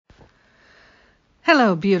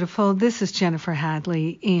Hello, beautiful. This is Jennifer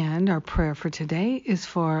Hadley, and our prayer for today is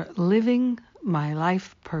for living my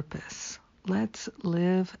life purpose. Let's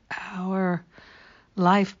live our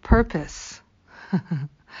life purpose.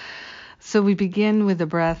 So we begin with a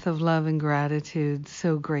breath of love and gratitude.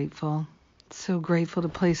 So grateful to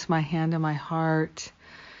place my hand on my heart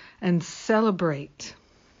and celebrate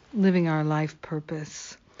living our life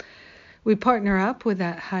purpose. We partner up with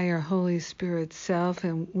that higher Holy Spirit self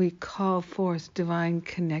and we call forth divine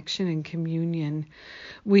connection and communion.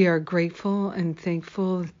 We are grateful and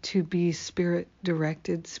thankful to be spirit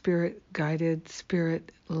directed, spirit guided,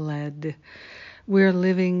 spirit led. We're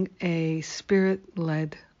living a spirit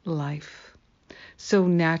led life. So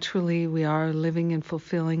naturally, we are living and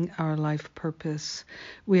fulfilling our life purpose.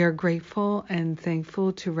 We are grateful and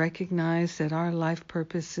thankful to recognize that our life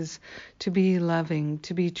purpose is to be loving,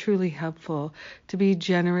 to be truly helpful, to be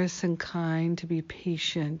generous and kind, to be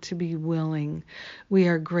patient, to be willing. We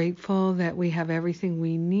are grateful that we have everything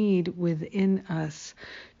we need within us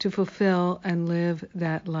to fulfill and live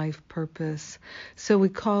that life purpose. So we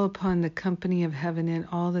call upon the company of heaven and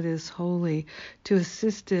all that is holy to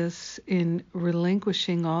assist us in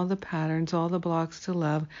relinquishing all the patterns, all the blocks to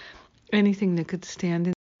love, anything that could stand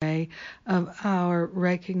in the way of our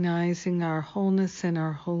recognizing our wholeness and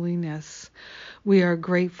our holiness. We are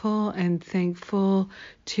grateful and thankful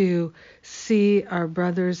to see our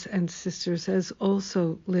brothers and sisters as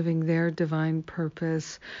also living their divine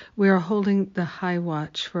purpose. We are holding the high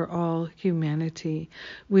watch for all humanity.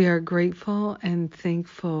 We are grateful and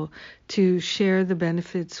thankful to share the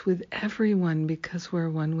benefits with everyone because we're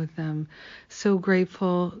one with them. So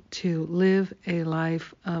grateful to live a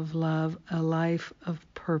life of love, a life of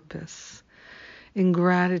purpose. In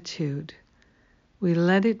gratitude, we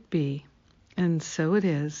let it be. And so it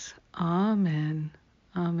is. Amen.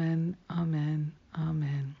 Amen. Amen.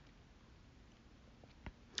 Amen.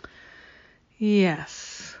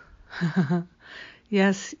 Yes.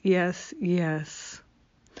 Yes, yes, yes.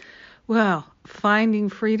 Well, Finding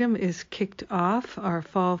Freedom is kicked off, our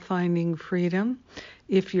fall Finding Freedom.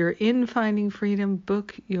 If you're in Finding Freedom,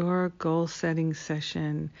 book your goal setting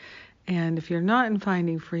session. And if you're not in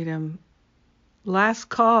Finding Freedom, last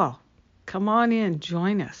call. Come on in,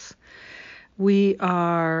 join us. We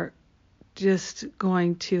are just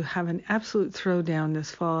going to have an absolute throwdown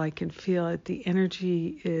this fall. I can feel it. The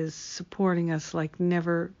energy is supporting us like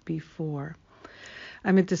never before.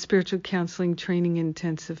 I'm at the Spiritual Counseling Training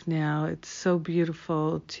Intensive now. It's so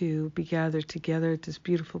beautiful to be gathered together at this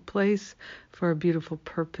beautiful place for a beautiful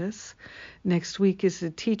purpose. Next week is the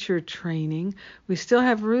teacher training. We still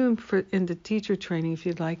have room in the teacher training if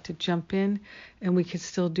you'd like to jump in, and we could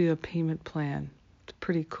still do a payment plan. It's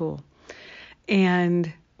pretty cool.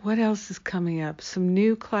 And what else is coming up? Some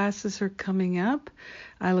new classes are coming up.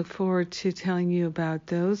 I look forward to telling you about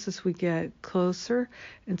those as we get closer,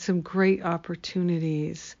 and some great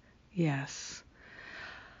opportunities. Yes.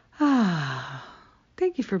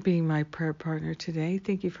 Thank you for being my prayer partner today.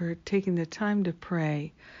 Thank you for taking the time to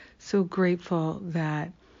pray. So grateful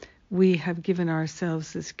that we have given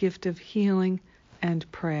ourselves this gift of healing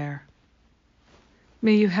and prayer.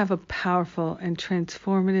 May you have a powerful and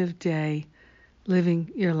transformative day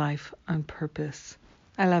living your life on purpose.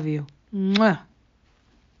 I love you. Mwah.